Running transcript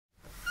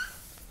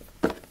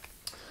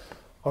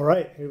All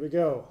right, here we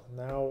go.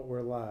 Now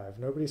we're live.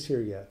 Nobody's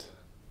here yet,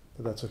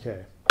 but that's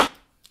okay.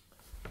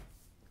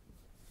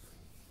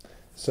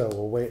 So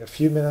we'll wait a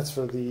few minutes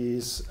for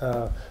these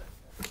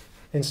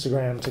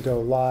Instagram to go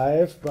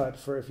live, but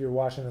for if you're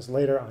watching this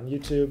later on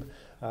YouTube,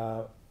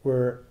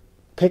 we're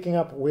picking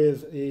up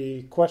with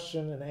a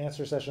question and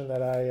answer session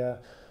that I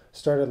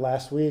started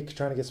last week,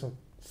 trying to get some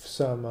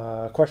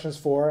questions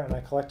for, and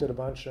I collected a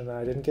bunch, and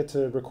I didn't get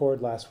to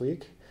record last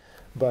week,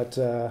 but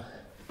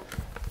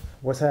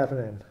what's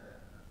happening?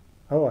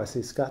 Oh, I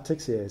see Scott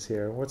Tixier is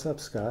here. What's up,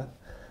 Scott?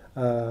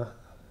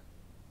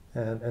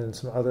 And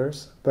some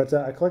others. But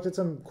I collected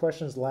some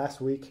questions last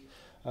week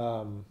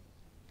on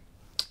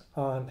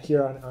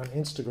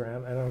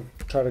Instagram, and I'll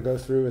try to go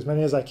through as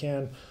many as I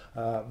can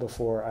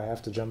before I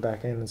have to jump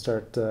back in and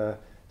start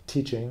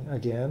teaching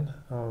again.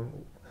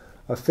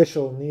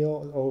 Official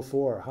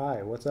Neil04,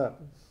 hi, what's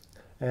up?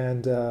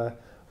 And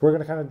we're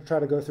going to kind of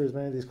try to go through as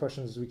many of these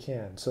questions as we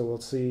can. So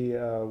we'll see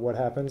what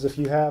happens. If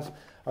you have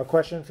a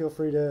question, feel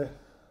free to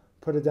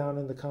put it down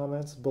in the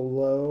comments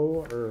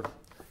below or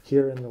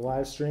here in the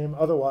live stream.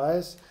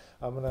 Otherwise,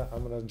 I'm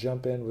gonna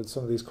jump in with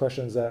some of these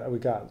questions that we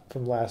got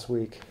from last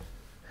week.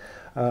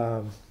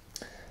 Thanks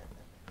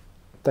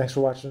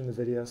for watching the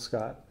video,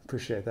 Scott.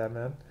 Appreciate that,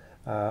 man.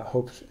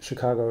 Hope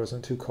Chicago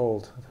isn't too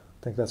cold. I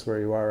think that's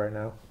where you are right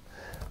now.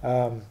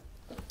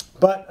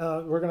 But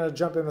we're going to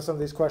jump into some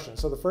of these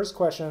questions. So the first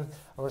question,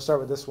 I'm going to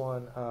start with this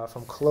one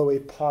from Chloe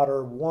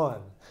Potter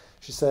 1.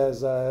 She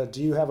says,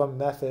 do you have a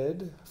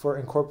method for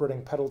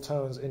incorporating pedal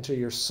tones into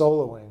your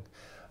soloing?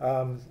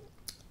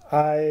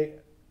 I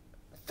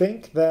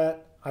think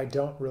that I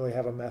don't really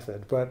have a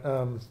method, but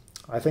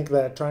I think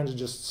that trying to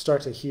just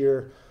start to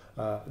hear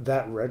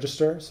that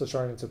register, so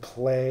starting to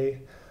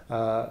play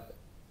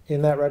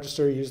in that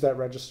register, use that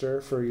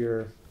register for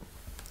your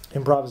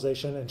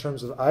improvisation in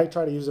terms of, I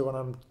try to use it when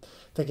I'm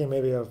thinking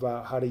maybe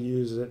about how to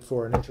use it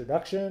for an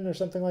introduction or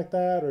something like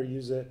that, or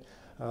use it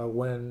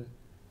when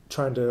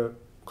trying to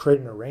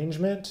create an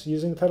arrangement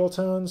using the pedal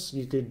tones.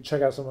 You could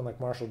check out someone like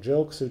Marshall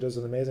Jilks, who does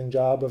an amazing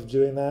job of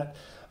doing that.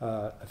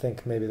 I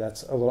think maybe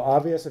that's a little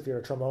obvious if you're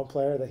a trombone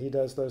player that he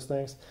does those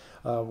things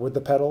with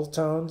the pedal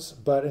tones.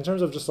 But in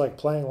terms of just like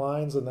playing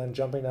lines and then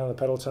jumping down the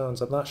pedal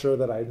tones, I'm not sure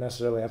that I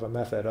necessarily have a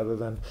method other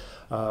than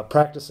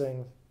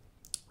practicing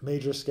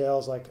major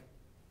scales, like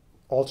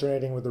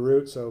alternating with the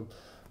root. So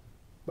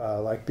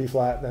like B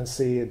flat, then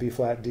C, B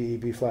flat, D,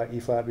 B flat,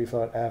 E flat, B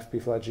flat, F, B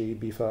flat, G,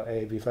 B flat,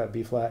 A, B flat,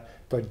 B flat,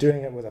 but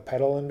doing it with a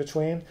pedal in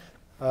between.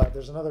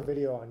 There's another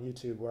video on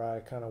YouTube where I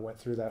kind of went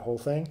through that whole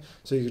thing.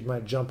 So you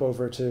might jump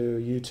over to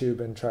YouTube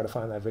and try to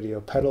find that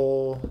video,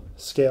 Pedal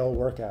Scale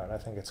Workout, I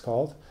think it's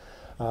called.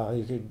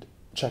 You could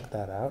check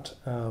that out.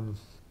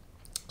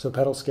 So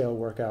pedal scale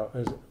workout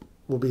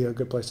will be a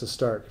good place to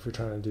start if you're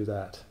trying to do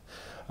that.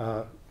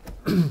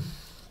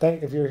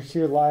 If you're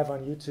here live on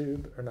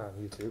YouTube, or not on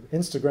YouTube,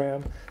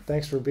 Instagram,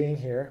 thanks for being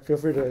here. Feel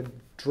free to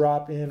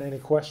drop in any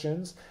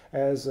questions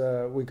as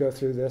we go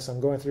through this.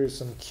 I'm going through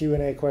some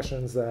Q&A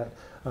questions that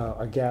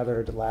I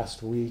gathered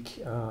last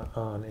week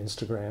on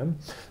Instagram.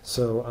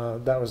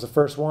 So that was the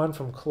first one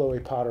from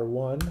Chloe Potter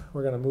 1.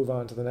 We're going to move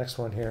on to the next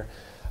one here.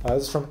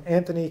 This is from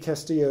Anthony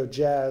Castillo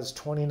Jazz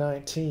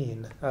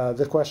 2019.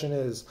 The question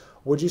is,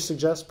 would you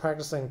suggest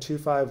practicing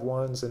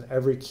 2-5-1s in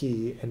every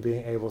key and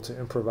being able to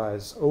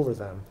improvise over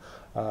them?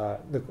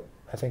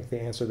 I think the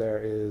answer there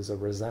is a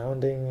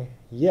resounding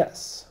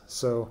yes.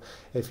 So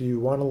if you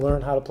want to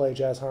learn how to play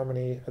jazz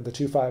harmony, the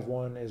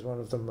 2-5-1 is one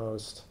of the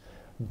most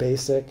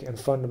basic and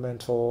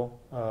fundamental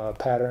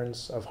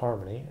patterns of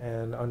harmony,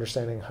 and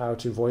understanding how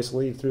to voice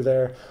lead through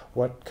there,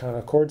 what kind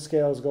of chord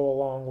scales go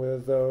along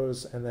with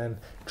those, and then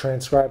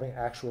transcribing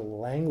actual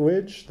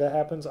language that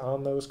happens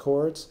on those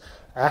chords,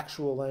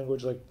 actual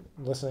language, like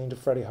listening to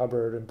Freddie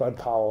Hubbard and Bud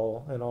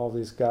Powell and all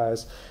these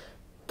guys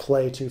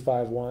play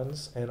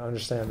 2-5-1s, and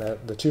understand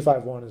that the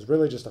 2-5-1 is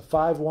really just a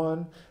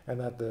 5-1, and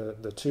that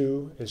the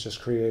 2 is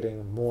just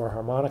creating more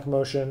harmonic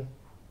motion.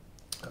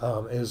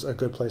 Is a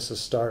good place to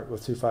start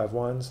with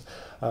 2-5-1s.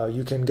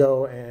 You can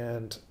go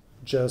and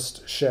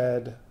just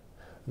shed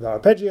the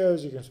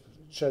arpeggios, you can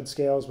shed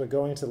scales, but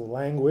going to the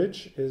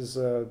language is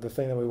the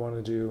thing that we want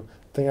to do,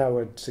 the thing I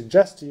would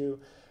suggest to you.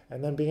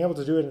 And then being able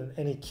to do it in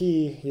any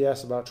key. He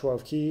asked about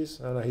 12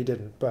 keys. No, he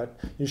didn't. But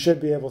you should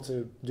be able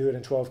to do it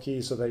in 12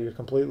 keys so that you're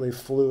completely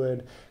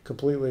fluid,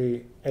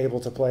 completely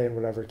able to play in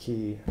whatever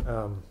key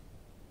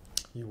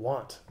you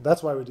want.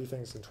 That's why we do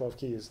things in 12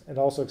 keys. It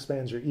also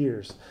expands your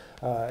ears.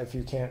 If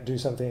you can't do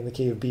something in the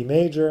key of B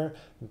major,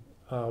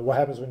 what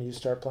happens when you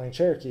start playing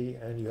Cherokee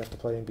and you have to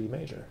play in B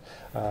major?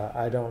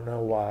 I don't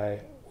know why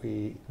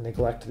we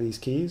neglect these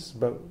keys,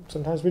 but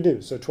sometimes we do.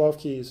 So 12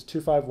 keys,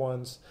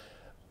 2-5-1s.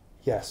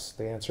 Yes,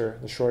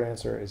 the short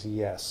answer is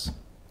yes.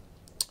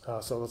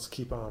 So let's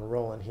keep on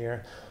rolling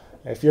here.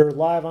 If you're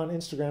live on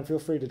Instagram, feel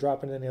free to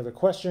drop in any other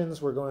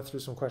questions. We're going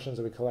through some questions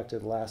that we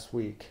collected last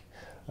week.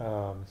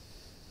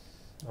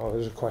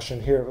 There's a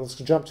question here. Let's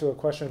jump to a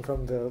question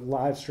from the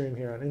live stream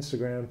here on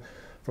Instagram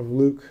from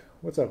Luke.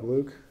 What's up,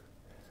 Luke?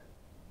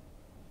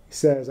 He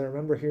says, I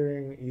remember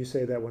hearing you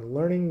say that when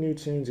learning new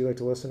tunes, you like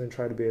to listen and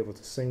try to be able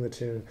to sing the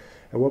tune.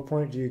 At what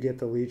point do you get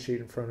the lead sheet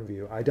in front of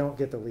you? I don't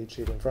get the lead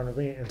sheet in front of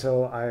me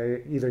until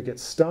I either get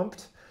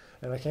stumped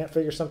and I can't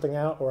figure something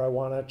out, or I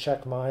want to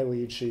check my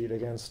lead sheet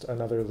against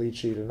another lead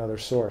sheet, another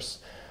source.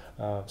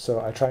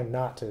 So I try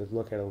not to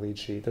look at a lead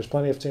sheet. There's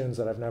plenty of tunes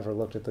that I've never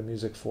looked at the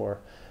music for,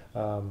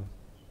 and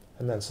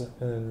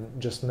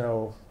just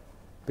know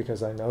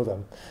because I know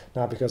them,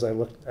 not because I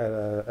looked at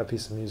a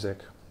piece of music.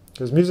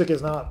 Because music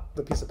is not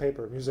the piece of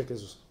paper. Music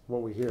is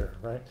what we hear,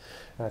 right?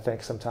 And I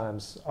think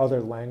sometimes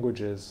other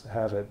languages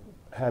have a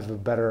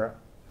better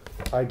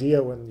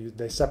idea when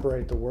they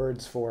separate the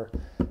words for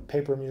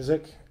paper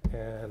music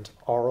and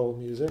oral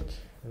music,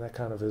 and that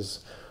kind of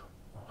is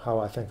how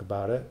I think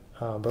about it.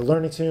 But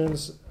learning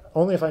tunes,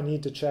 only if I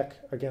need to check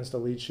against a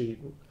lead sheet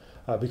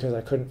because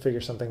I couldn't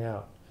figure something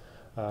out.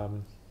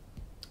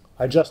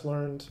 I just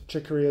learned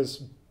Chick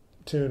Corea's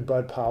tune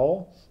Bud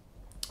Powell.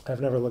 I've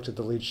never looked at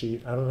the lead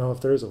sheet. I don't know if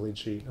there is a lead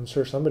sheet. I'm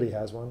sure somebody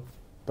has one.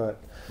 But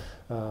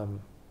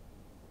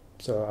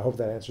so I hope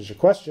that answers your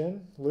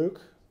question, Luke.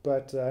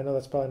 But I know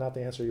that's probably not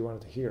the answer you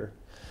wanted to hear.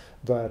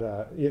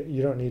 But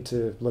you don't need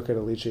to look at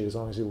a lead sheet as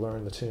long as you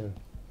learn the tune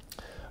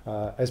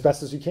as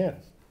best as you can.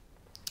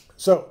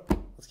 So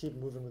let's keep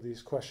moving with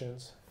these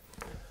questions.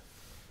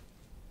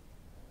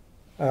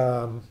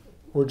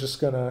 We're just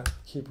going to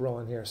keep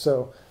rolling here.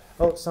 So,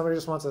 somebody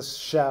just wants a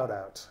shout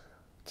out.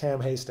 Cam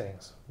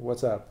Hastings,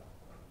 what's up?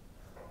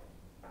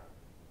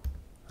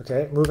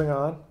 Okay, moving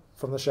on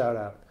from the shout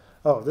out.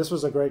 Oh, this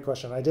was a great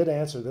question. I did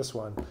answer this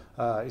one.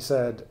 He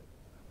said,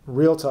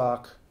 real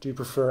talk, do you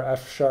prefer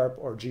F sharp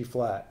or G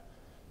flat?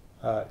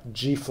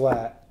 G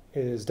flat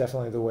is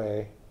definitely the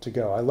way to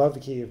go. I love the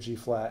key of G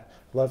flat.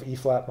 I love E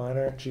flat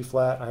minor, G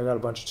flat. I've got a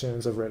bunch of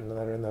tunes I've written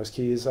that are in those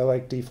keys. I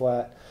like D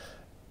flat.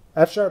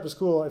 F sharp is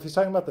cool. If he's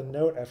talking about the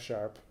note F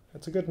sharp,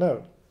 it's a good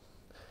note,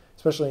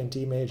 especially in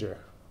D major.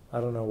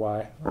 I don't know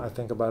why I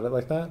think about it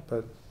like that,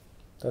 but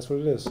that's what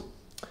it is.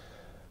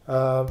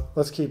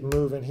 Let's keep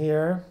moving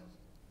here.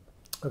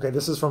 Okay,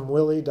 this is from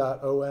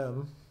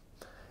willie.om.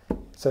 It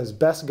says,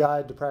 best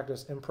guide to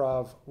practice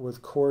improv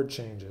with chord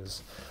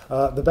changes.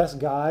 The best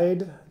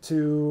guide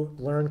to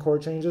learn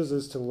chord changes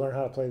is to learn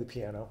how to play the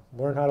piano.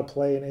 Learn how to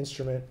play an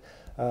instrument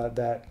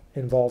that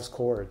involves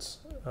chords.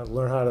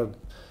 Learn how to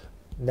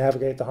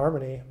navigate the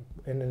harmony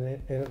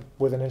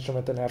with an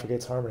instrument that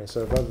navigates harmony.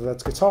 So whether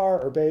that's guitar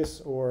or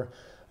bass or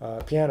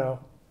piano,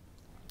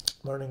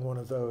 learning one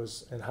of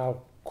those and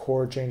how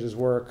chord changes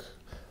work,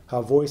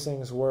 how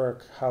voicings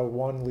work, how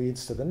one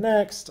leads to the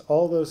next,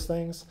 all those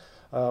things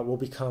will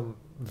become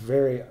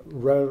very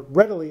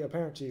readily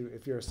apparent to you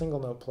if you're a single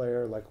note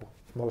player like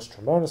most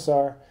trombonists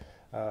are,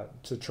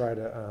 to try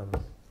to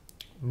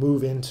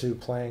move into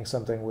playing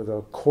something with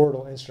a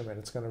chordal instrument.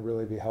 It's going to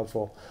really be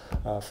helpful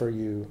for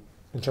you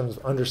in terms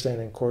of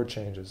understanding chord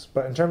changes.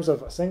 But in terms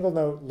of a single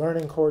note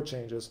learning chord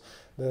changes,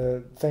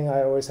 the thing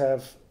I always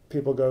have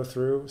people go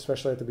through,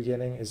 especially at the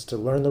beginning, is to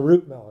learn the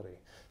root melody,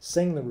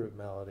 sing the root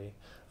melody,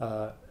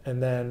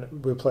 and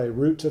then we play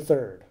root to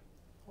third.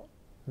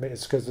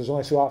 It's because there's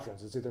only two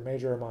options. It's either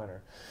major or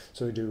minor.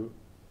 So we do,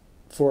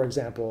 for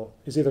example,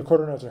 it's either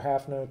quarter notes or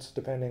half notes,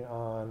 depending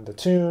on the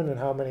tune and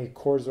how many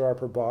chords there are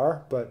per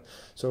bar. But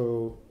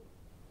so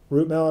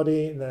root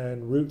melody, and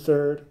then root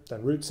third,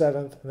 then root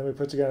seventh, and then we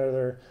put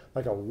together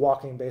like a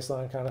walking bass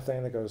line kind of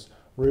thing that goes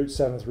root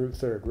seventh, root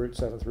third, root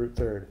seventh, root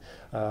third.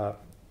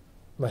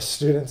 My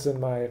students in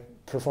my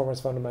performance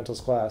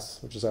fundamentals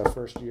class, which is our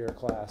first year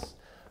class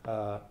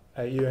at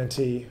UNT,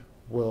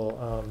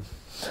 will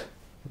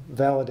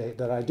validate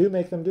that I do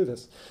make them do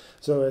this.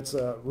 So it's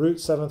root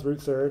seventh,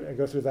 root third, and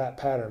go through that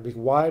pattern.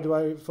 Why do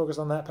I focus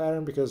on that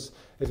pattern? Because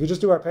if you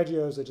just do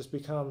arpeggios, it just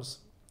becomes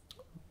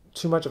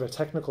too much of a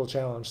technical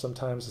challenge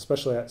sometimes,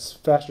 especially at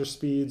faster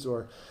speeds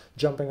or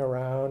jumping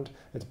around.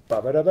 It's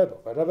and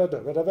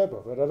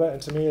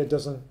to me it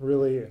doesn't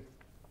really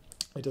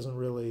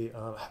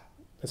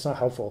it's not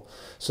helpful.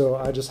 So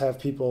I just have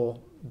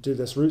people do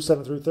this root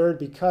seventh, root third,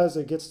 because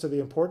it gets to the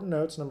important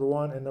notes, number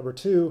one, and number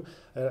two,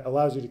 it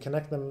allows you to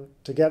connect them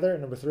together,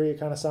 and number three, it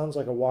kind of sounds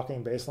like a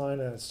walking bass line,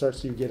 and it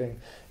starts you getting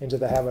into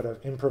the habit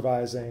of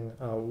improvising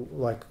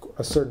like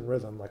a certain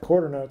rhythm, like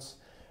quarter notes,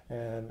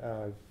 and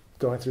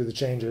going through the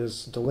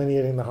changes,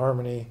 delineating the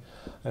harmony,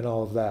 and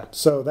all of that.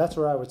 So that's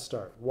where I would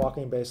start,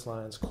 walking bass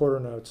lines, quarter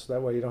notes.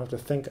 That way you don't have to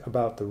think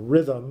about the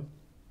rhythm.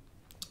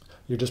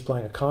 You're just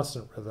playing a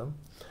constant rhythm,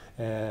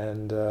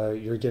 and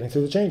you're getting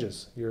through the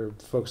changes. You're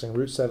focusing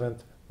root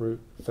seventh,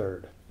 root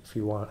third, if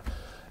you want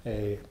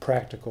a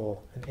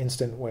practical and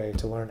instant way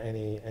to learn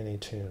any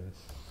tune.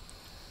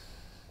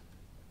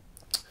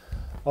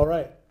 All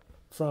right.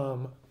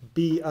 From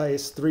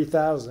B-Ice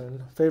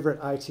 3000, favorite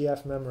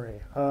ITF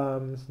memory.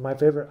 My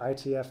favorite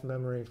ITF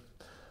memory,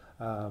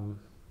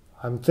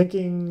 I'm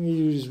thinking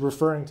he's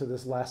referring to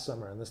this last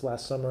summer. And this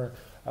last summer,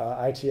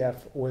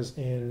 ITF was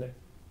in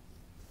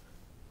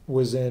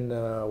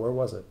where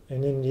was it?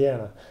 In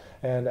Indiana.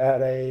 And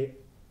at a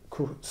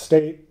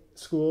state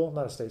school,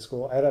 not a state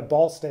school, at a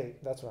Ball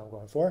State. That's what I'm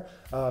going for.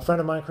 A friend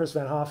of mine, Chris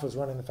Van Hoff, was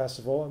running the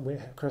festival.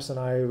 And Chris and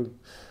I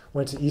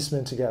went to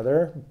Eastman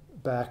together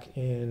back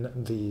in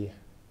the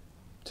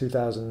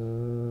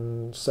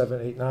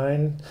 2007, 8,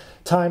 9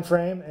 time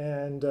frame.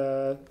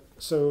 And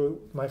so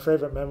my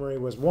favorite memory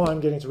was, one,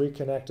 getting to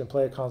reconnect and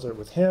play a concert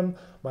with him,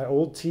 my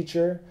old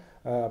teacher,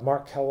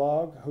 Mark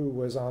Kellogg, who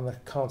was on the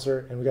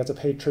concert, and we got to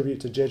pay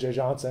tribute to J.J.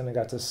 Johnson and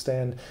got to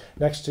stand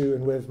next to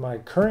and with my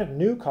current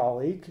new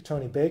colleague,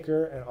 Tony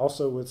Baker, and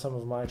also with some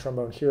of my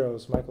trombone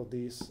heroes, Michael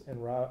Deese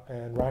and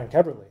Ryan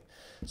Keberly.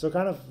 So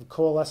kind of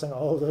coalescing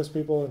all of those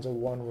people into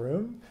one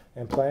room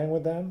and playing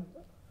with them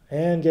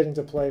and getting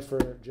to play for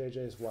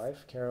JJ's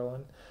wife,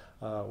 Carolyn,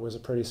 was a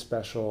pretty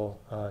special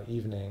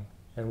evening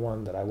and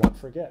one that I won't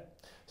forget.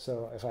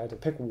 So if I had to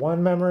pick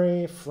one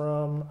memory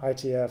from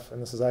ITF,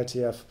 and this is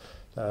ITF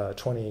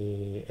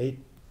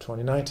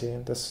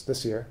 2019,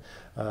 this year,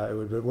 it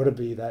would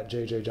be that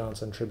J.J.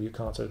 Johnson tribute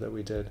concert that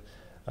we did.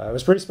 It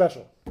was pretty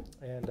special.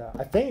 And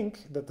I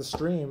think that the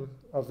stream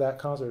of that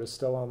concert is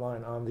still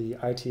online on the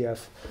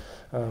ITF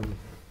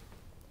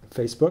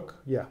Facebook.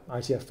 Yeah,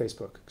 ITF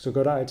Facebook. So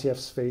go to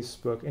ITF's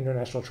Facebook,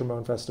 International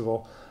Trombone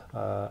Festival,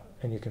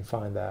 and you can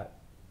find that.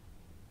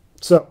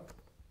 So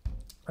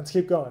let's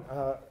keep going.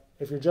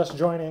 If you're just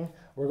joining,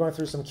 we're going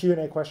through some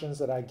Q&A questions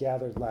that I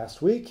gathered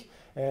last week.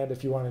 And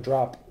if you want to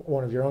drop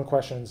one of your own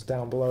questions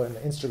down below in the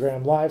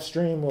Instagram live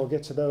stream, we'll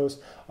get to those.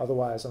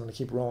 Otherwise, I'm going to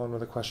keep rolling with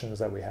the questions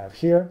that we have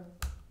here.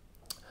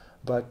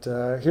 But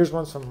here's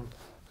one from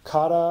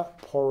Kata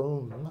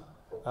Porum.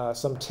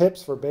 Some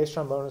tips for bass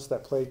trombonists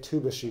that play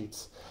tuba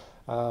sheets.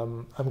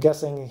 I'm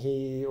guessing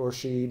he or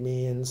she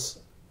means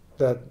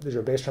that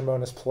your bass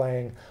trombonist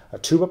playing a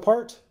tuba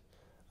part.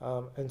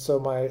 And so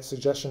my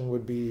suggestion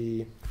would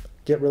be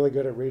get really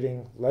good at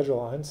reading ledger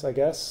lines, I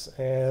guess,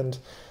 and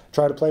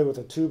try to play with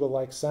a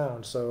tuba-like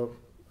sound. So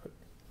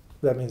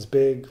that means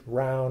big,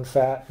 round,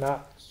 fat,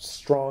 not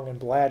strong and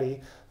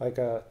blatty like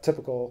a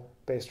typical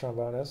bass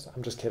trombonist.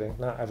 I'm just kidding.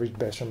 Not every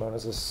bass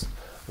trombonist is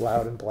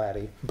loud and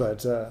blatty.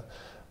 But I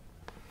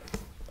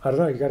don't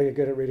know. You got to get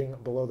good at reading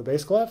below the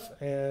bass clef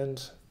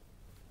and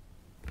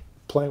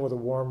playing with a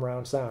warm,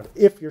 round sound.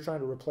 If you're trying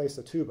to replace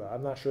a tuba.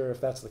 I'm not sure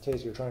if that's the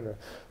case. You're trying to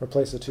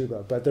replace a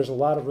tuba. But there's a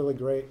lot of really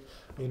great,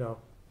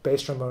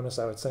 bass trombonists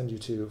I would send you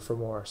to for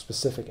more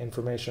specific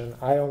information.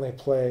 I only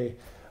play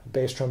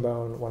bass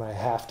trombone when I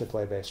have to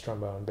play bass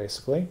trombone,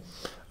 basically.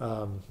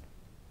 So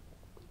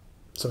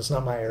it's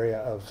not my area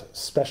of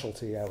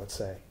specialty, I would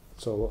say.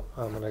 So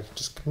I'm going to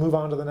just move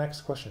on to the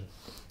next question.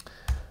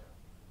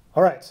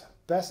 All right,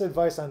 best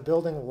advice on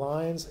building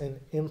lines in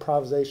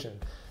improvisation.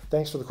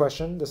 Thanks for the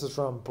question. This is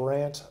from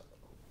Brant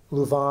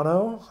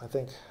Luvano, I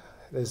think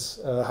is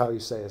how you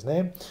say his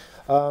name.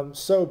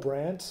 So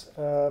Brant,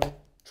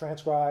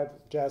 transcribe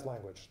jazz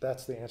language.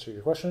 That's the answer to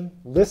your question.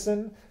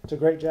 Listen to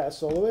great jazz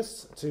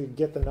soloists to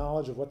get the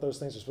knowledge of what those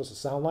things are supposed to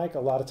sound like. A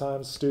lot of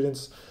times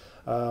students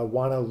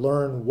want to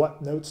learn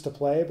what notes to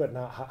play, but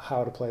not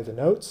how to play the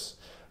notes.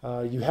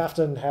 You have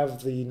to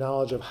have the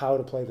knowledge of how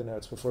to play the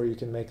notes before you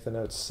can make the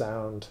notes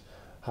sound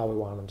how we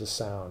want them to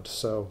sound.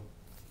 So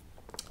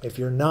if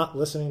you're not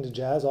listening to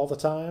jazz all the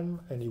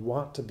time and you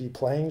want to be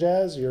playing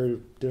jazz, you're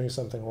doing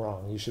something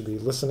wrong. You should be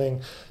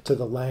listening to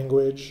the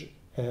language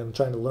and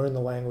trying to learn the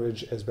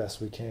language as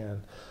best we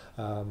can,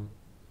 and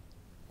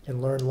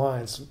learn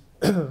lines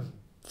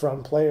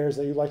from players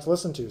that you like to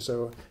listen to.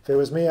 So if it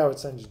was me, I would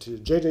send you to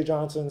J.J.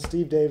 Johnson,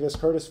 Steve Davis,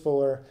 Curtis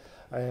Fuller,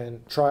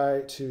 and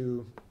try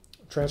to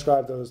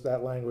transcribe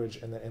that language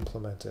and then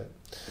implement it.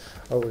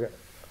 Oh,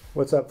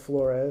 what's up,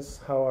 Flores?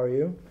 How are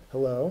you?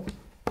 Hello.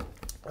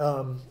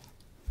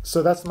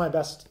 So that's my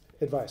best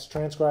advice.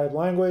 Transcribe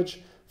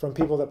language from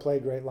people that play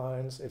great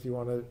lines if you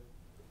want to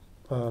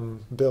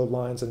build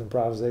lines in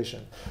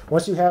improvisation.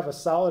 Once you have a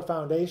solid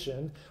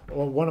foundation,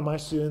 one of my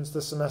students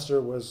this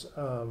semester was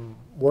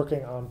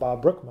working on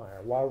Bob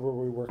Brookmeyer. Why were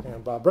we working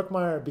on Bob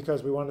Brookmeyer?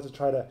 Because we wanted to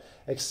try to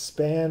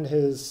expand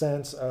his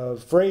sense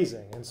of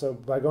phrasing. And so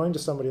by going to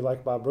somebody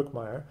like Bob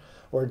Brookmeyer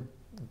or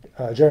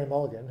Jerry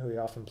Mulligan, who he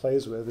often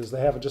plays with, is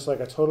they have just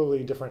like a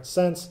totally different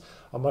sense,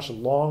 a much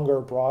longer,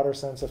 broader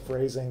sense of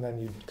phrasing than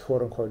you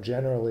quote unquote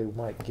generally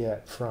might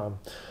get from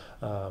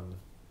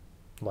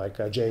like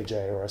a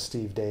JJ or a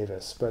Steve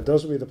Davis. But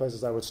those would be the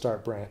places I would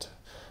start, Brant.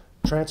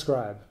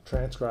 Transcribe,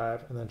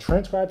 and then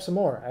transcribe some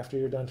more after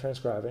you're done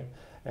transcribing.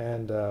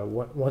 And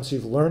once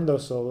you've learned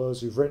those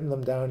solos, you've written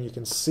them down, you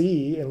can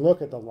see and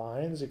look at the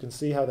lines. You can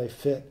see how they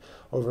fit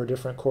over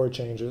different chord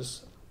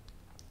changes.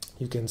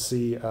 You can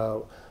see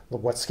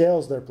what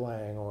scales they're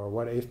playing or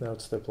what eighth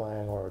notes they're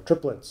playing or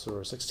triplets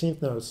or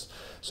 16th notes.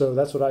 So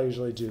that's what I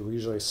usually do. We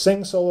usually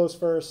sing solos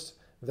first,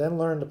 then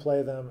learn to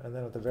play them, and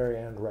then at the very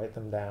end write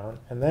them down,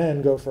 and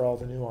then go for all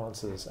the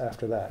nuances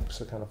after that.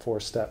 So kind of 4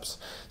 steps.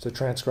 So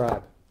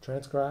transcribe,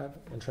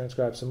 and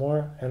transcribe some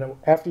more. And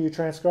after you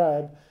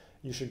transcribe,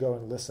 you should go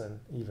and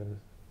listen even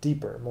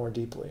deeper, more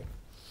deeply.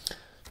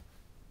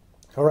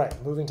 All right,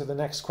 moving to the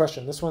next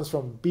question. This one's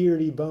from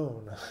Beardy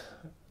Bone.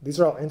 these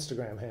are all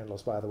Instagram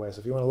handles, by the way, so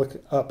if you want to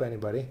look up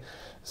anybody,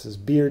 this is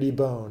Beardy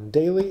Bone.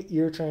 Daily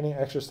ear training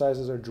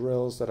exercises or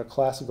drills that a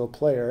classical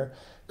player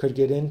could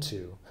get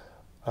into.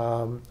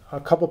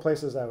 A couple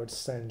places I would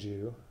send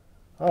you.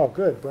 Oh,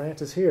 good,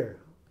 Brant is here.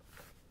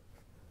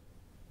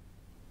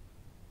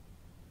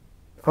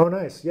 Oh,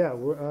 nice. Yeah, I'm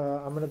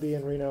going to be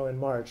in Reno in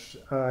March.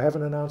 I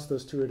haven't announced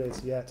those tour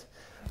dates yet.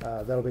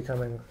 That'll be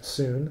coming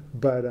soon.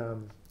 But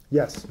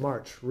yes,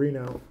 March,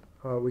 Reno.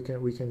 We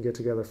can get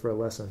together for a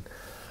lesson.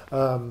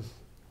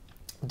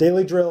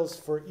 Daily drills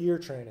for ear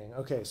training.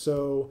 Okay,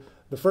 so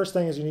the first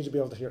thing is you need to be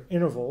able to hear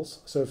intervals.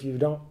 So if you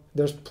don't,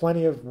 there's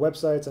plenty of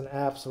websites and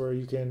apps where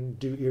you can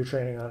do ear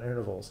training on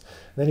intervals.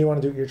 And then you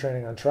want to do ear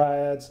training on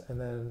triads,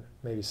 and then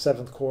maybe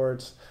seventh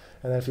chords.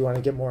 And then if you want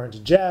to get more into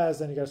jazz,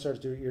 then you got to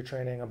start to do ear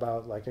training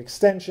about like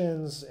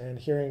extensions and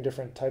hearing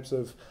different types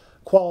of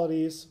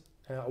qualities.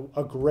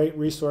 A great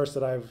resource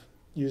that I've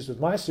used with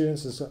my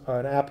students is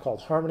an app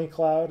called Harmony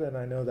Cloud, and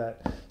I know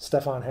that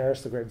Stefan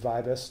Harris, the great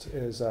vibist,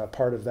 is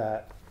part of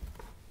that,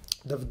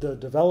 the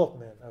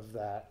development of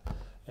that.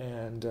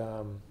 And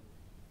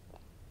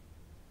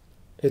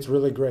it's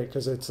really great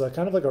because it's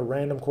kind of like a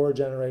random chord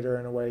generator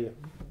in a way,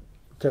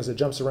 because it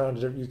jumps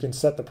around. You can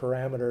set the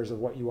parameters of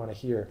what you want to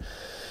hear.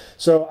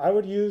 So I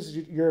would use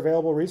your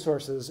available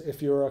resources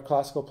if you're a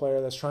classical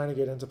player that's trying to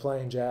get into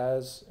playing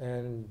jazz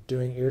and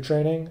doing ear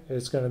training.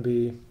 It's going to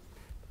be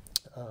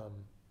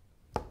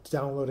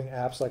downloading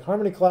apps like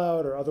Harmony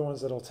Cloud or other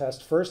ones that'll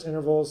test first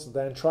intervals,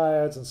 then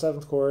triads and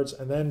seventh chords,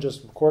 and then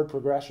just chord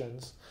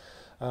progressions.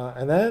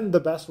 And then the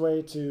best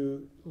way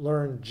to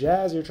learn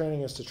jazz ear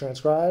training is to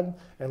transcribe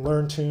and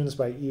learn tunes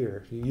by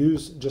ear.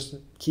 Just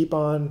keep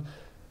on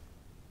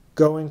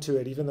going to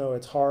it, even though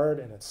it's hard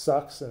and it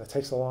sucks and it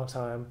takes a long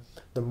time.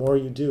 The more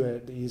you do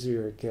it, the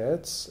easier it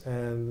gets,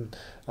 and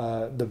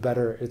the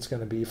better it's going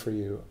to be for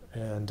you.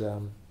 And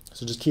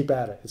so just keep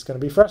at it. It's going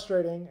to be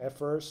frustrating at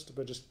first,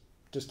 but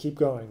just keep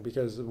going,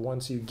 because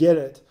once you get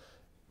it,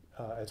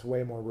 it's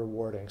way more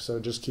rewarding. So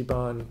just keep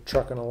on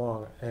trucking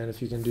along. And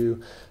if you can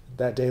do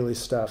that daily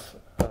stuff,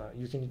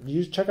 you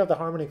can check out the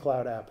Harmony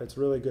Cloud app. It's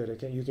really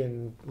good. You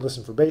can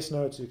listen for bass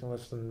notes. You can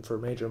listen for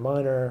major,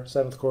 minor,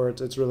 seventh chords.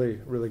 It's really,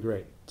 really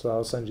great. So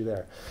I'll send you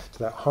there to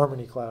that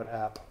Harmony Cloud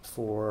app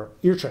for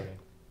ear training.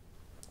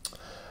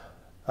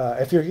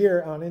 If you're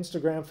here on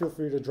Instagram, feel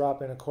free to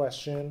drop in a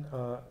question.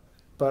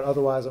 But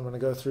otherwise, I'm going to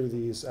go through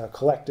these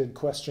collected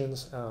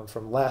questions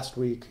from last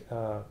week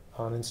on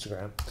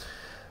Instagram.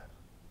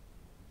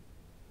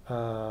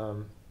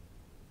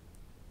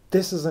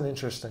 This is an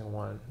interesting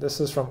one. This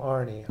is from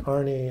Arnie.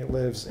 Arnie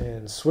lives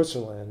in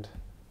Switzerland.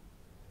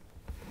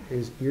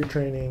 Is ear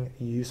training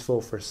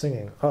useful for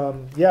singing?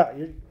 Yeah,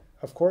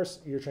 of course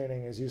ear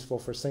training is useful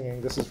for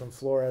singing. This is from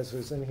Flores,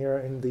 who's in here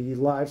in the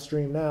live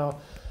stream now.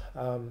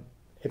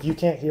 If you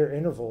can't hear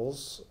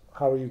intervals,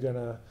 how are you going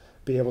to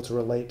be able to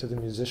relate to the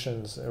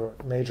musicians, or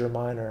major,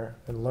 minor,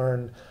 and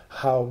learn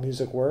how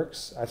music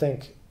works? I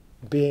think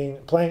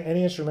playing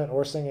any instrument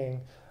or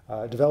singing,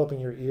 developing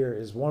your ear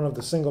is one of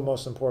the single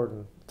most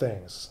important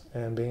things,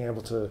 and being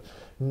able to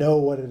know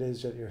what it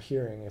is that you're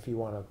hearing if you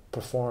want to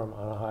perform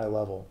on a high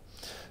level.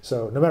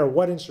 So no matter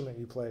what instrument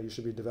you play, you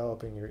should be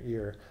developing your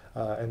ear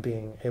and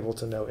being able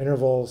to know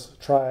intervals,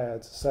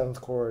 triads,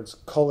 seventh chords,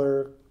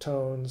 color,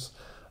 tones,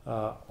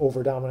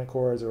 over dominant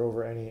chords or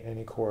over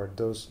any chord.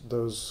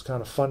 Those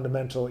kind of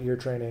fundamental ear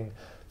training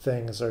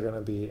things are going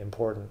to be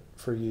important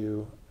for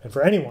you and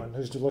for anyone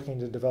who's looking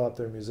to develop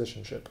their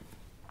musicianship.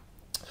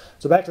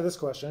 So back to this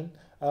question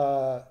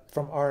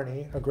from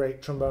Arnie, a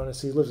great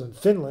trombonist. He lives in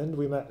Finland.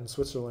 We met in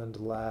Switzerland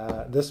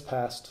this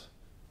past,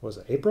 was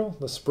it April?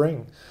 The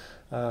spring.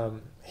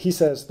 He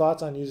says,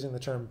 thoughts on using the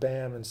term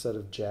BAM instead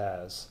of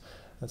jazz?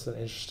 That's an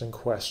interesting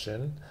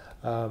question.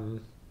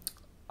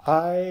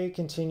 I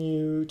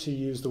continue to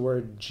use the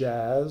word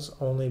jazz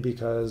only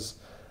because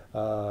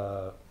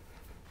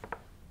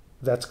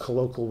that's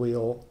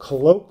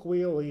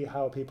colloquially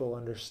how people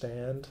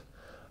understand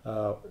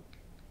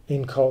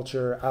in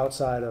culture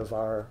outside of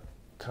our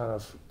kind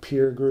of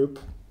peer group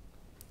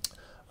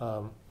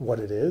what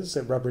it is.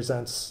 It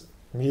represents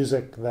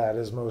music that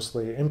is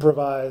mostly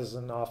improvised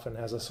and often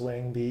has a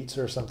swing beat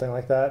or something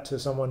like that to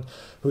someone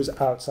who's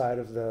outside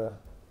of the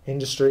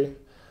industry.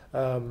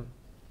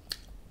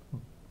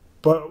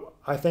 But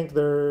I think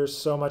there's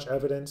so much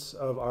evidence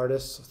of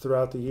artists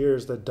throughout the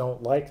years that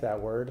don't like that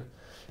word,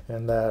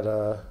 and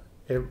that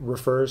it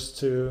refers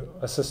to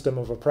a system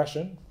of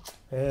oppression.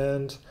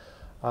 And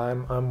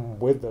I'm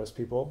with those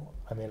people.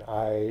 I mean,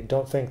 I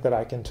don't think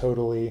I can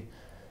totally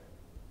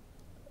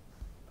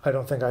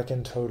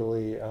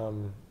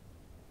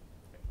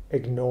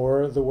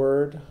ignore the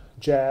word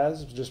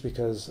jazz just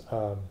because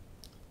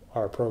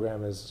our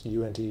program is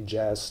UNT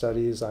Jazz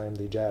Studies. I am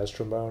the jazz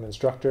trombone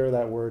instructor.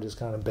 That word is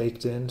kind of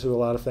baked into a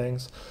lot of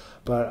things.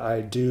 But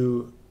I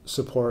do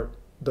support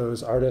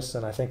those artists,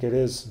 and I think it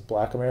is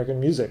Black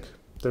American music.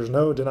 There's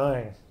no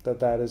denying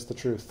that is the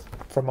truth.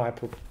 From my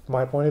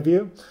point of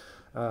view,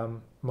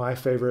 my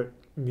favorite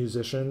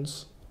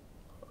musicians,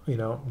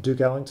 Duke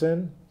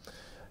Ellington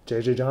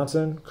J.J.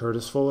 Johnson,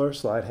 Curtis Fuller,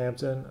 Slide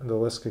Hampton, and the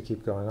list could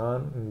keep going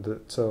on. And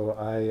so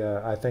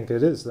I think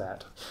it is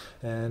that.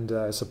 And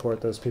I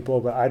support those people,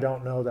 but I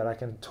don't know that I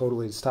can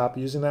totally stop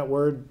using that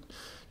word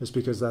just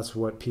because that's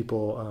what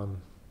people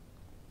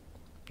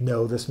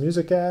know this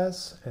music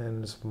as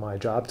and my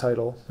job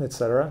title,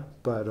 etc.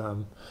 But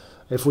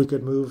if we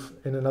could move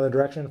in another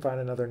direction,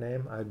 find another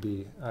name,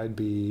 I'd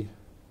be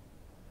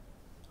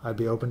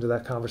open to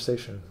that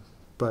conversation.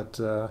 But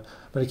I'm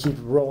going to keep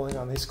rolling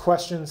on these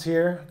questions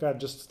here. Got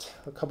just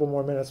a couple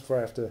more minutes before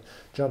I have to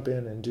jump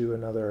in and do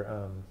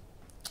another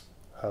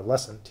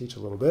lesson, teach a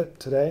little bit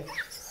today.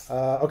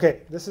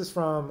 Okay, this is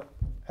from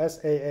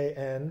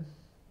Saantib,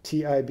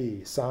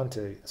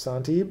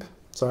 Santib.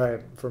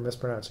 Sorry for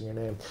mispronouncing your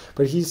name.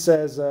 But he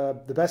says,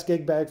 the best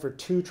gig bag for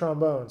 2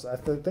 trombones. I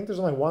think there's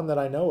only one that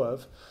I know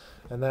of,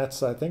 and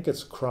that's, I think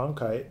it's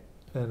Cronkite,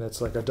 and it's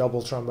like a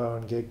double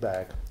trombone gig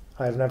bag.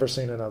 I've never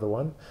seen another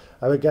one.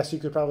 I would guess you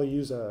could probably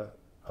use a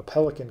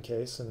Pelican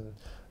case and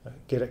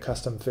get it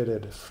custom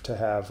fitted to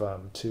have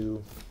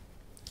 2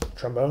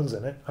 trombones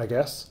in it, I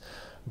guess.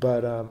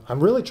 But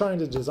I'm really trying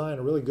to design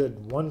a really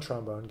good 1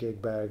 trombone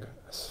gig bag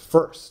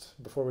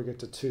first before we get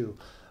to 2.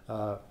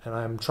 And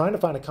I'm trying to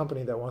find a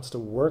company that wants to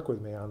work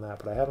with me on that,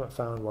 but I haven't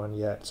found one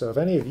yet. So if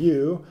any of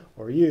you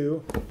or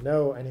you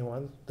know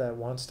anyone that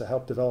wants to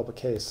help develop a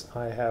case,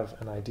 I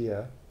have an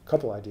idea, a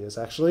couple ideas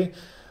actually.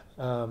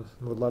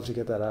 Would love to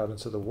get that out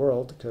into the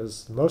world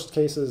because most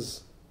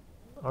cases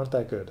aren't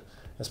that good,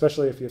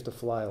 especially if you have to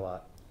fly a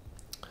lot.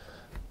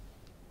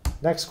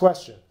 Next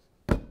question.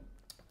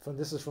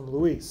 This is from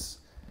Luis.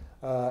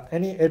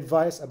 Any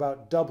advice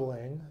about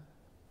doubling?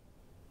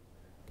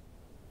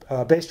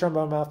 Bass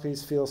trombone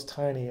mouthpiece feels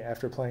tiny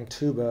after playing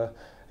tuba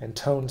and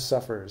tone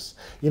suffers.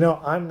 You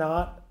know, I'm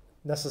not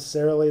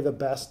necessarily the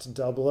best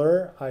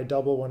doubler. I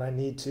double when I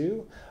need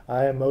to.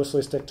 I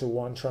mostly stick to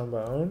 1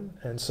 trombone,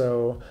 and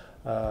so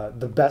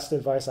the best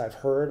advice I've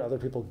heard other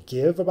people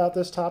give about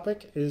this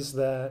topic is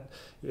that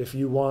if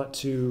you want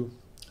to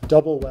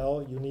double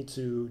well, you need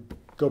to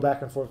go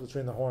back and forth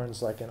between the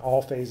horns like in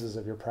all phases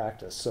of your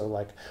practice. So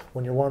like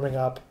when you're warming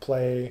up,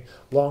 play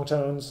long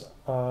tones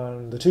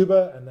on the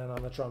tuba and then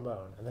on the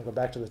trombone, and then go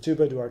back to the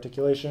tuba, do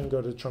articulation,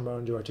 go to the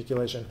trombone, do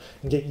articulation,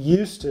 and get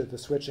used to the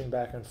switching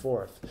back and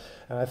forth.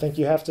 And I think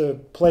you have to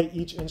play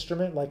each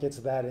instrument like it's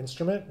that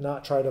instrument,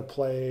 not try to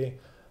play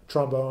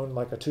trombone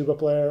like a tuba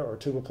player or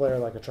tuba player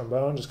like a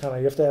trombone. Just kind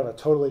of, you have to have a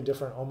totally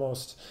different,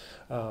 almost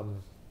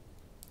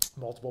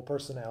multiple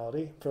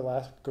personality, for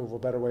lack of a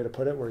better way to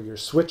put it, where you're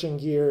switching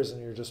gears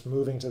and you're just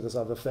moving to this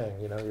other thing.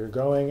 You know, you're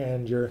going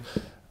and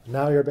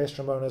now you're a bass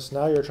trombonist,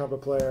 now you're a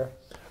trumpet player.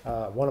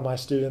 One of my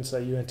students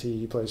at UNT,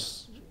 he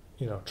plays,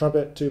 you know,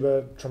 trumpet,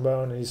 tuba,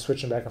 trombone, and he's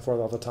switching back and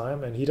forth all the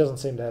time, and he doesn't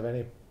seem to have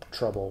any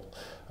trouble.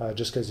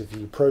 Just because if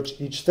you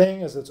approach each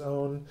thing as its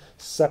own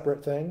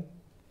separate thing,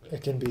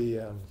 it can be,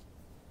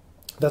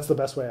 that's the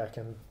best way I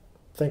can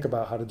think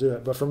about how to do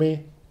it. But for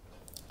me,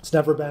 it's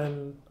never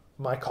been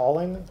my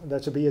calling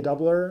that to be a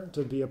doubler,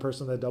 to be a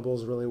person that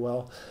doubles really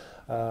well,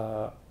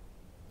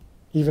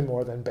 even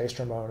more than bass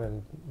trombone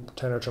and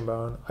tenor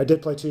trombone. I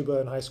did play tuba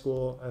in high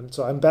school, and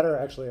so I'm better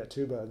actually at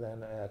tuba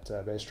than at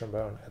bass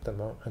trombone at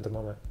the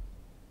moment.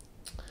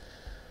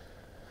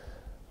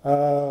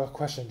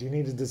 Question, do you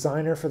need a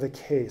designer for the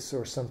case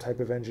or some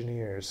type of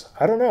engineers?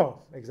 I don't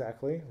know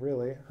exactly,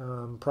 really.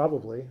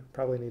 Probably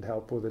need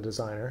help with a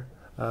designer.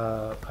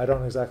 I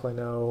don't exactly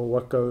know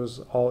what goes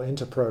all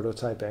into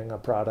prototyping a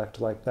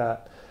product like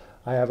that.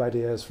 I have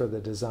ideas for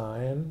the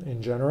design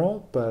in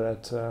general,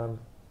 but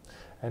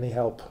any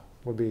help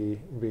would be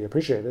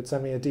appreciated.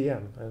 Send me a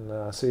DM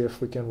and see if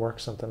we can work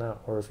something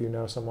out, or if you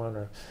know someone,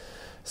 or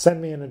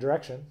send me in a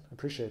direction.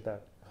 Appreciate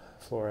that,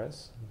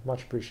 Flores.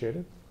 Much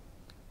appreciated.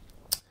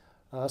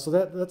 So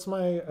that's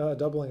my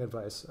doubling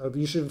advice.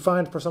 You should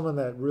find for someone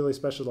that really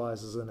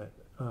specializes in it.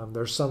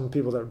 There's some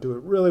people that do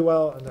it really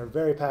well, and they're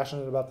very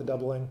passionate about the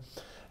doubling,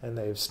 and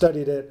they've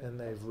studied it, and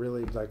they've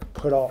really like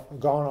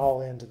gone all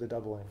into the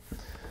doubling.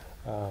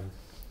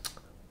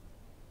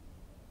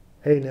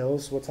 Hey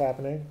Nils, what's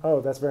happening?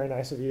 Oh, that's very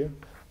nice of you.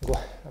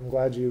 I'm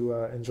glad you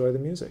enjoy the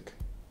music.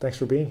 Thanks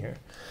for being here.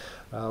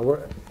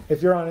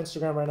 If you're on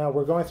Instagram right now,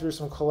 we're going through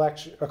a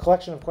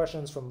collection of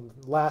questions from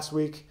last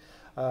week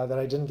that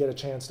I didn't get a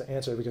chance to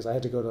answer because I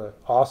had to go to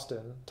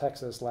Austin,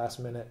 Texas last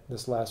minute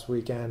this last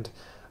weekend.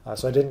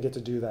 So I didn't get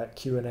to do that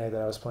Q&A that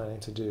I was planning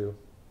to do.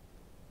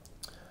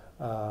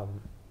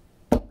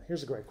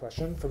 Here's a great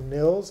question from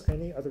Nils.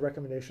 Any other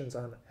recommendations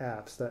on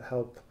apps that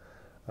help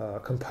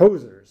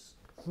composers?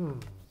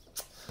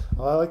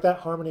 Well, I like that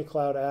Harmony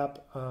Cloud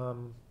app.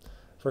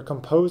 For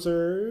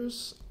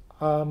composers,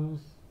 I'm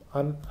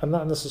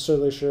not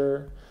necessarily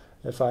sure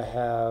if I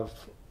have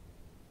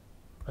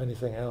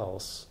anything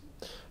else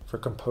for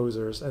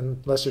composers,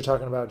 unless you're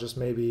talking about just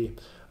maybe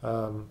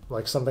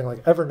like something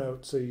like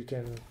Evernote, so you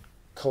can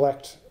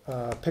collect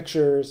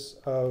pictures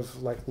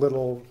of like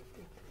little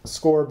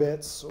score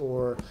bits,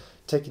 or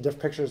take different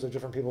pictures of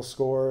different people's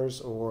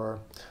scores, or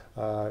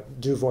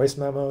do voice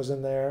memos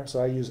in there.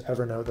 So I use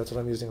Evernote. That's what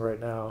I'm using right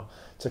now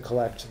to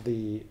collect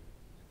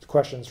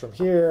questions from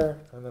here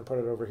and then put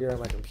it over here on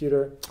my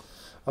computer.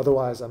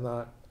 Otherwise, I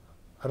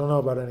don't know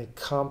about any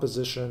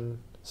composition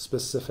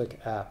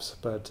specific apps,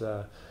 but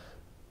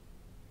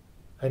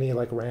any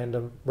like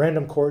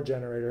random chord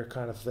generator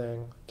kind of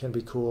thing can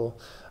be cool.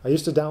 I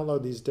used to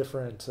download these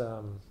different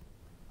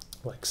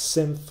like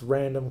synth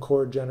random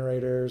chord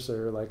generators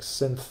or like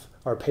synth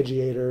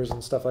arpeggiators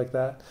and stuff like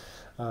that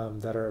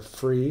that are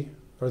free,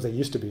 or they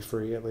used to be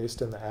free at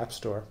least in the App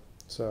Store.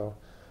 So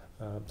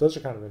those are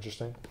kind of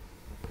interesting.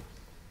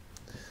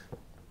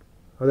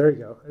 Oh, there you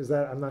go.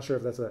 I'm not sure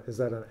if is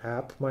that an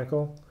app,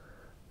 Michael?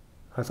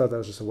 I thought that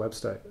was just a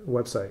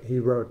website. He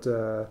wrote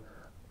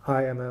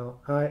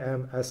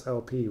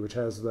IMSLP, which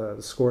has the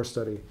score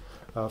study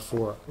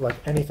for like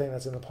anything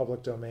that's in the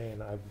public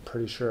domain, I'm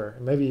pretty sure,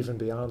 maybe even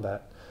beyond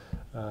that,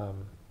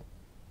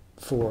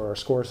 for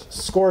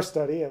score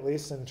study, at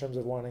least in terms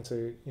of wanting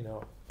to,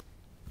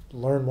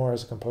 learn more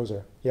as a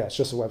composer. Yeah, it's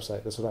just a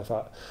website. That's what I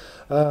thought.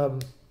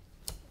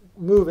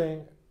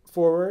 Moving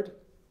forward,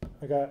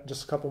 I got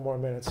just a couple more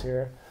minutes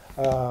here.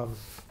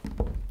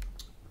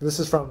 This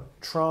is from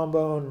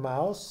Trombone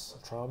Mouse,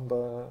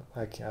 Trombone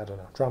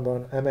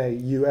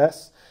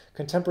MAUS,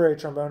 contemporary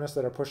trombonists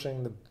that are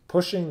pushing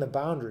the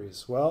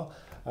boundaries. Well,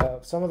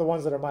 some of the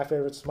ones that are my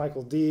favorites: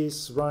 Michael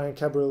Deese, Ryan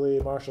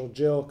Keberly, Marshall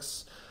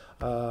Gilks,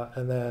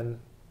 and then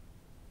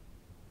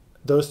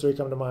those three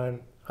come to mind.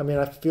 I mean,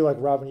 I feel like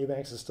Robin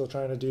Eubanks is still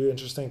trying to do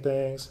interesting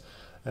things,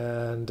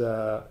 and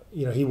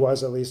he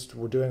was, at least,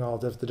 we're doing all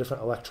the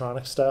different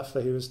electronic stuff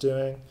that he was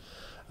doing.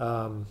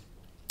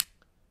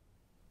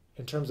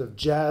 In terms of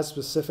jazz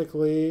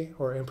specifically,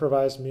 or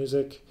improvised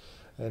music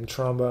and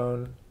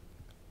trombone,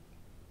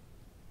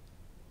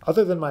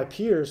 other than my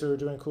peers who are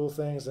doing cool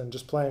things and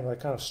just playing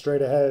like kind of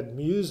straight ahead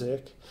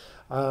music,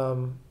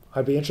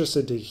 I'd be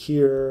interested to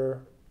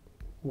hear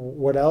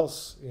what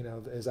else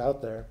is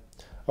out there.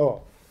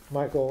 Oh,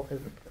 Michael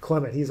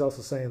Clement, he's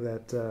also saying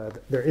that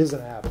there is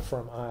an app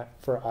for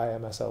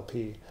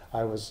IMSLP.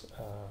 I was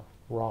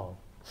wrong,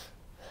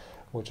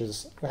 which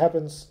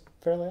happens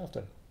fairly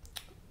often.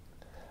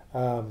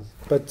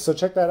 But so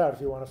check that out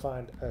if you want to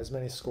find as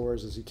many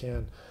scores as you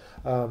can.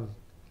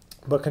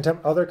 But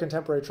other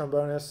contemporary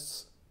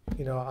trombonists,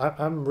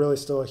 I'm really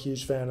still a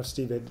huge fan of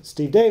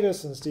Steve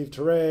Davis and Steve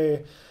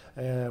Turre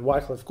and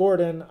Wycliffe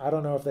Gordon. I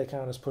don't know if they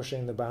count as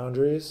pushing the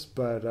boundaries,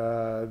 but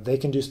they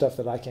can do stuff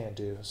that I can't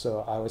do.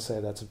 So I would say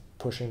that's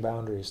pushing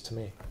boundaries to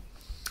me.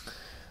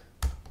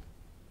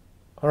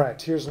 All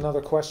right, here's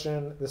another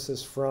question. This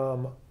is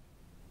from,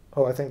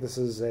 I think this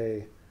is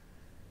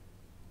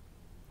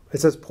it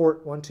says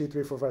port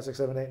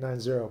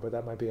 12345678890, but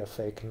that might be a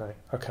fake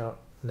account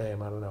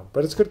name. I don't know.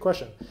 But it's a good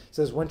question. It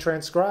says, when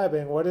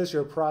transcribing, what is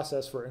your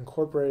process for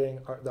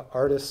incorporating the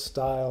artist's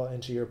style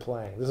into your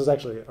playing? This is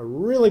actually a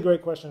really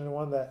great question, and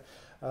one that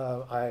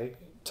I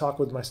talk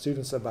with my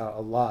students about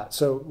a lot.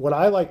 So what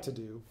I like to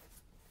do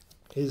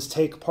is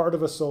take part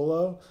of a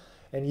solo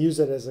and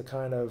use it as a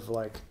kind of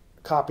like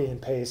copy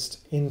and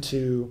paste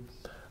into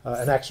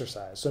an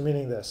exercise. So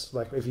meaning this,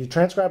 like if you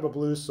transcribe a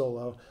blues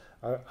solo,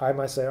 I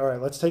might say, all right,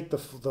 let's take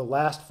the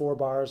last 4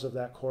 bars of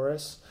that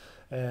chorus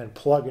and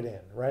plug it in,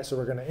 right? So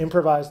we're going to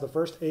improvise the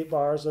first 8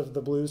 bars of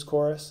the blues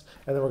chorus,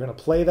 and then we're going to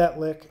play that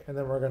lick, and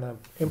then we're going to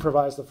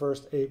improvise the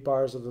first 8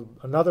 bars of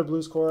another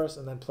blues chorus,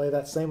 and then play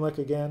that same lick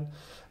again,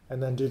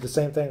 and then do the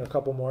same thing a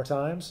couple more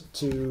times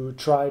to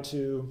try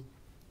to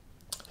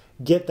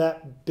get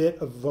that bit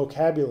of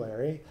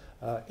vocabulary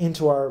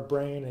into our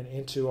brain and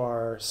into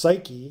our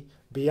psyche,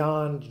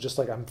 beyond just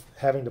like I'm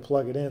having to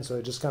plug it in, so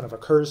it just kind of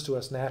occurs to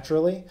us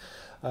naturally.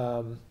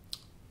 And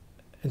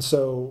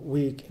so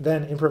we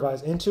then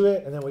improvise into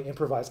it, and then we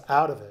improvise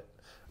out of it,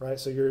 right?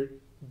 So you're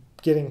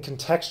getting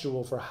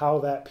contextual for how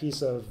that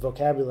piece of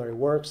vocabulary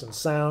works and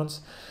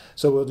sounds.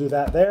 So we'll do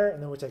that there,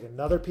 and then we take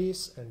another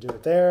piece and do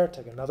it there,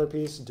 take another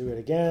piece and do it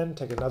again,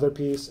 take another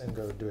piece and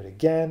go do it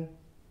again.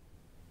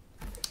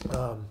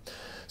 That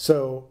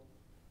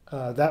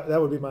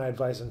would be my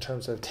advice in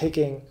terms of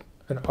taking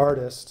an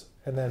artist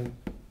and then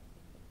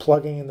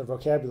plugging in the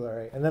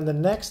vocabulary. And then the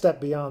next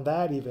step beyond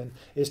that even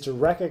is to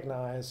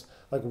recognize,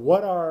 like,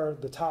 what are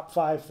the top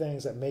 5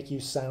 things that make you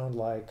sound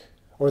like,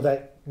 or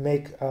that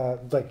make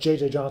like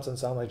J.J. Johnson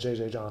sound like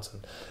J.J.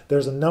 Johnson.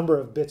 There's a number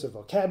of bits of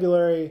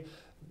vocabulary,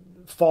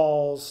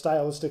 falls,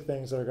 stylistic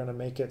things that are going to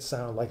make it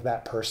sound like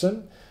that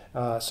person.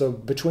 So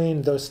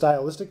between those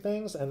stylistic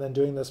things and then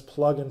doing this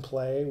plug and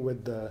play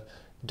with the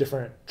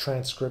different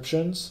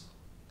transcriptions,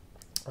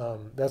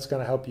 that's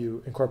going to help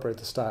you incorporate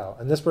the style.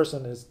 And this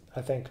person is,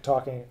 I think,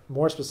 talking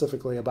more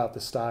specifically about the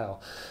style.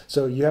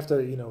 So you have to,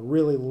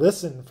 really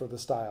listen for the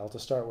style to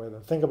start with,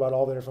 and think about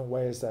all the different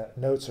ways that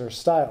notes are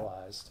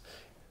stylized.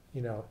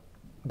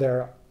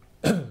 There,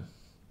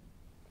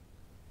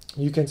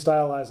 you can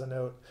stylize a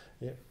note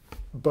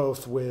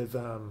both with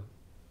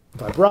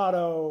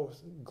vibrato,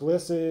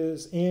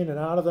 glisses, in and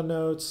out of the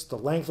notes, the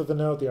length of the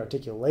note, the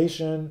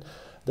articulation.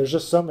 There's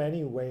just so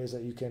many ways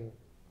that you can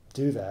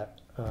do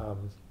that.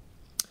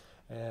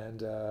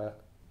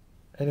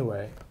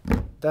 Anyway,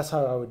 that's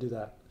how I would do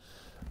that.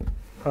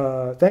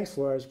 Thanks,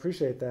 Flores.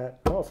 Appreciate that.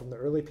 Oh, from the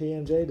early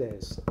PNJ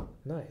days.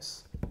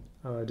 Nice.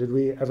 Did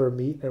we ever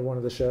meet at one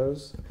of the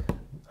shows?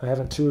 I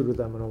haven't toured with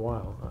them in a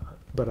while,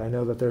 but I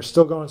know that they're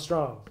still going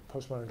strong.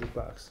 Postmodern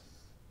Jukebox.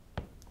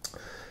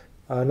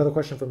 Another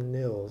question from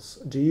Nils.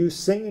 Do you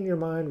sing in your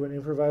mind when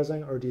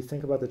improvising, or do you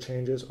think about the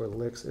changes or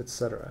licks,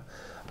 etc.?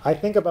 I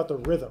think about the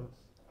rhythm,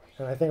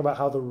 and I think about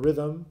how the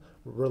rhythm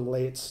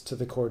relates to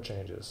the chord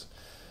changes.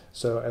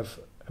 So if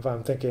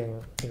I'm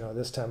thinking,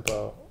 this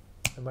tempo,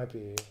 it might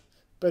be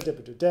I'm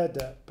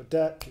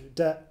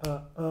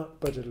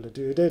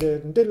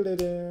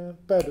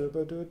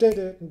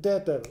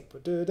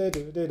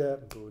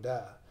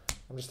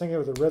just thinking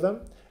of the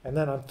rhythm, and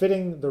then I'm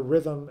fitting the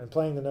rhythm and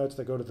playing the notes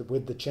that go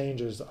with the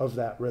changes of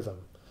that rhythm,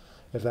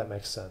 if that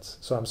makes sense.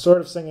 So I'm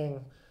sort of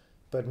singing,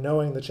 but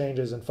knowing the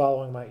changes and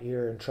following my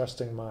ear and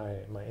trusting my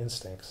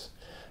instincts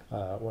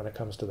when it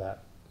comes to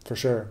that, for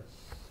sure.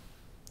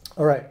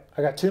 All right,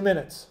 I got 2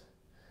 minutes.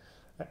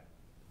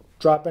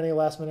 Drop any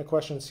last-minute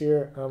questions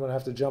here. I'm going to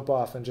have to jump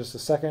off in just a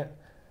second.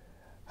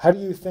 How do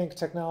you think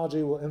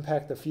technology will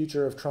impact the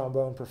future of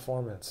trombone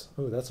performance?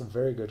 Ooh, that's a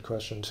very good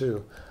question,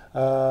 too.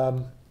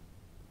 I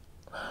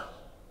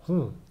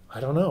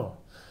don't know.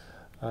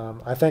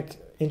 I think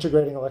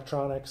integrating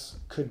electronics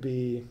could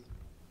be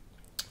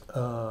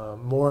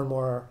more and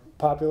more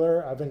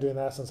popular. I've been doing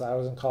that since I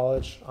was in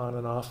college, on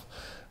and off,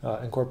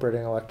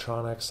 incorporating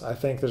electronics. I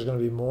think there's going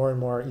to be more and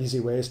more easy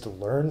ways to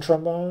learn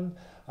trombone.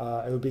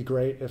 It would be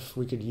great if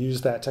we could use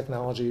that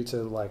technology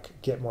to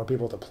get more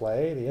people to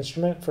play the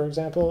instrument, for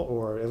example,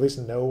 or at least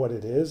know what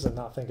it is and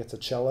not think it's a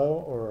cello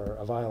or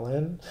a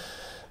violin.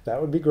 That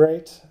would be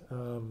great.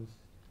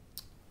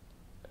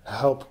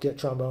 Help get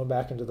trombone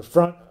back into the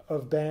front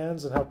of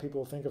bands and help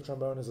people think of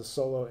trombone as a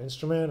solo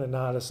instrument and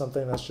not as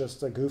something that's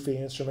just a goofy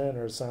instrument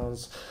or it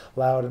sounds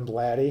loud and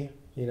blatty.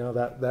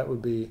 That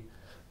would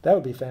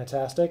be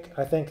fantastic.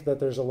 I think that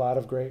there's a lot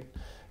of great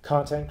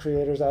content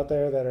creators out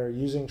there that are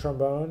using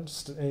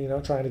trombones,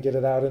 trying to get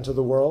it out into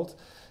the world.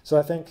 So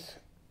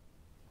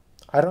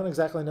I don't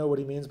exactly know what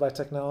he means by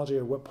technology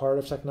or what part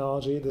of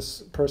technology.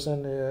 This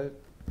person,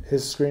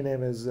 his screen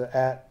name is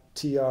at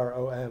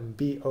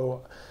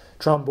TROMBO,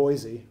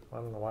 Tromboise. I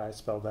don't know why I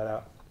spelled that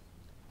out.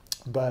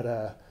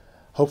 But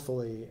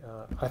hopefully,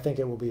 I think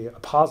it will be a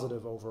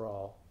positive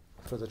overall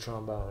for the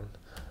trombone.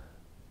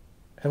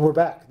 And we're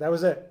back. That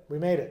was it. We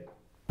made it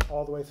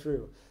all the way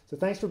through. So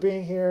thanks for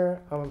being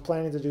here. I'm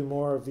planning to do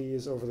more of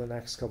these over the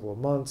next couple of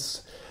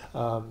months.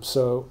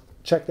 So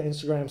check the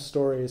Instagram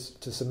stories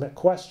to submit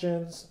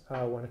questions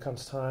when it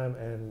comes time,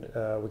 and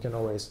we can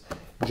always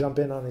jump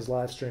in on these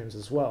live streams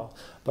as well.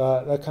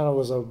 But that kind of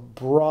was a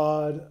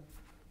broad,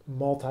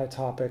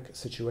 multi-topic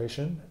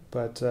situation.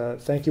 But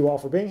thank you all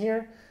for being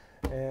here.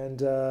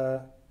 And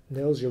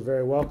Nils, you're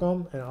very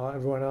welcome. And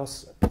everyone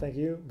else, thank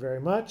you very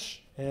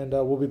much. And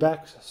we'll be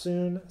back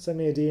soon. Send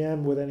me a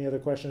DM with any other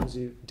questions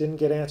you didn't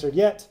get answered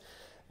yet.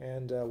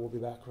 And we'll be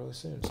back really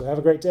soon. So have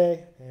a great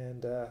day,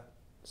 and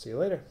see you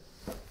later.